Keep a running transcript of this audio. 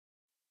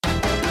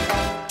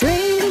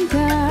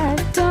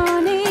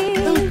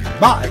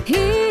Bye.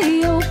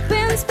 He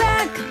opens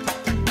back.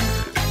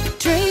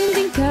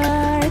 Trading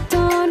card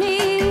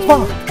Tony.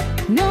 Fuck.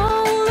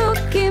 No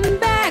looking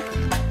back.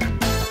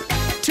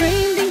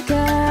 Trading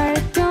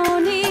card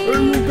Tony.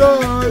 Hey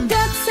guys.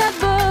 That's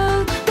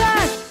about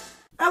that.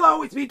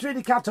 Hello, it's me,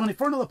 Trading Card Tony.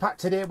 For another pack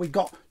today, we've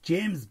got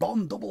James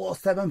Bond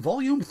 007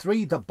 Volume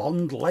 3, The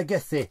Bond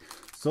Legacy.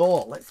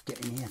 So, let's get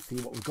in here, see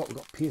what we've got. We've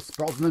got Pierce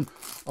Brosnan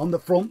on the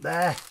front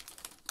there.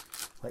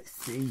 Let's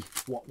see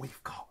what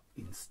we've got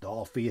in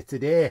store for you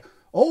today.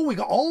 Oh, we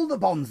got all the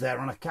Bonds there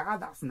on a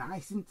card. That's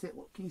nice, isn't it?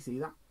 Look, can you see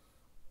that?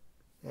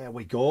 There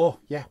we go.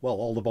 Yeah, well,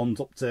 all the Bonds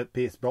up to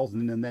Pierce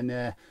Brosnan, and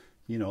then,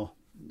 you know,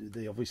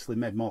 they obviously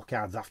made more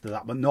cards after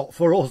that, but not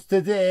for us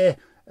today.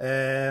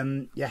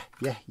 Yeah.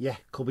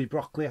 Cubby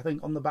Broccoli, I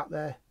think, on the back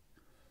there.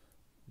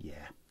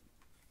 Yeah.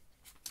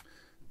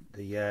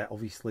 The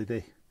obviously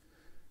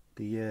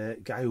the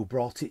guy who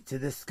brought it to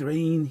the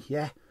screen.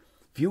 Yeah.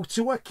 View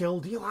to a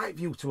Kill. Do you like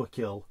View to a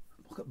Kill?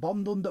 Look at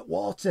Bond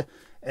Underwater.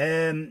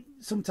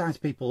 Sometimes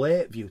people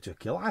hate View to a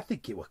Kill. I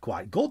think it were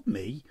quite good,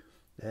 me.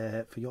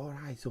 For Your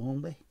Eyes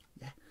Only.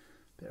 Yeah.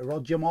 Bit of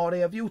Roger Moore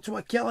here. View to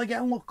a Kill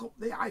again. Look up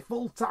the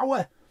Eiffel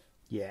Tower.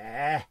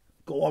 Yeah.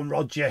 Go on,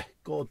 Roger.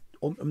 Go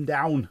hunt them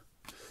down.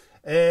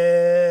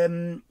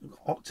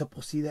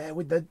 Octopussy there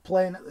with the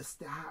plane at the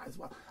start as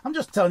well. I'm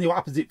just telling you what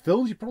happens at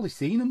films. You've probably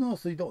seen them though,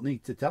 so you don't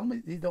need to tell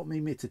me. You don't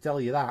need me to tell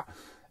you that.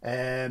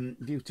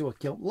 View to a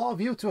Kill. A lot of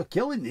View to a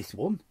Kill in this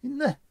one, isn't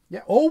there?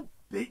 Yeah. Oh,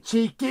 bit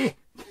cheeky.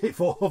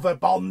 Give over,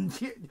 Bond.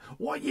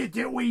 What are you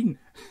doing?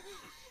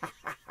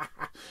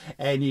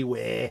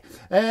 Anyway,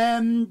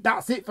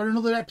 that's it for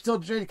another episode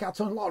of Trading Card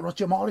Tony. A lot of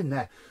Roger Moore in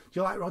there. Do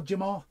you like Roger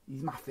Moore?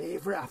 He's my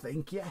favourite, I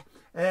think, yeah.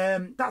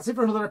 That's it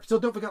for another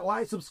episode. Don't forget to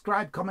like,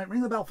 subscribe, comment,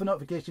 ring the bell for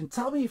notification.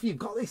 Tell me if you've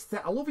got this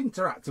set. I love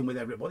interacting with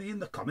everybody in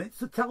the comments,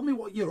 so tell me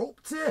what you're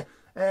up to.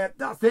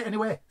 That's it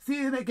anyway.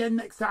 See you again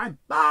next time.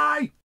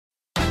 Bye!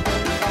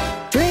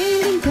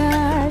 Trading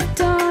card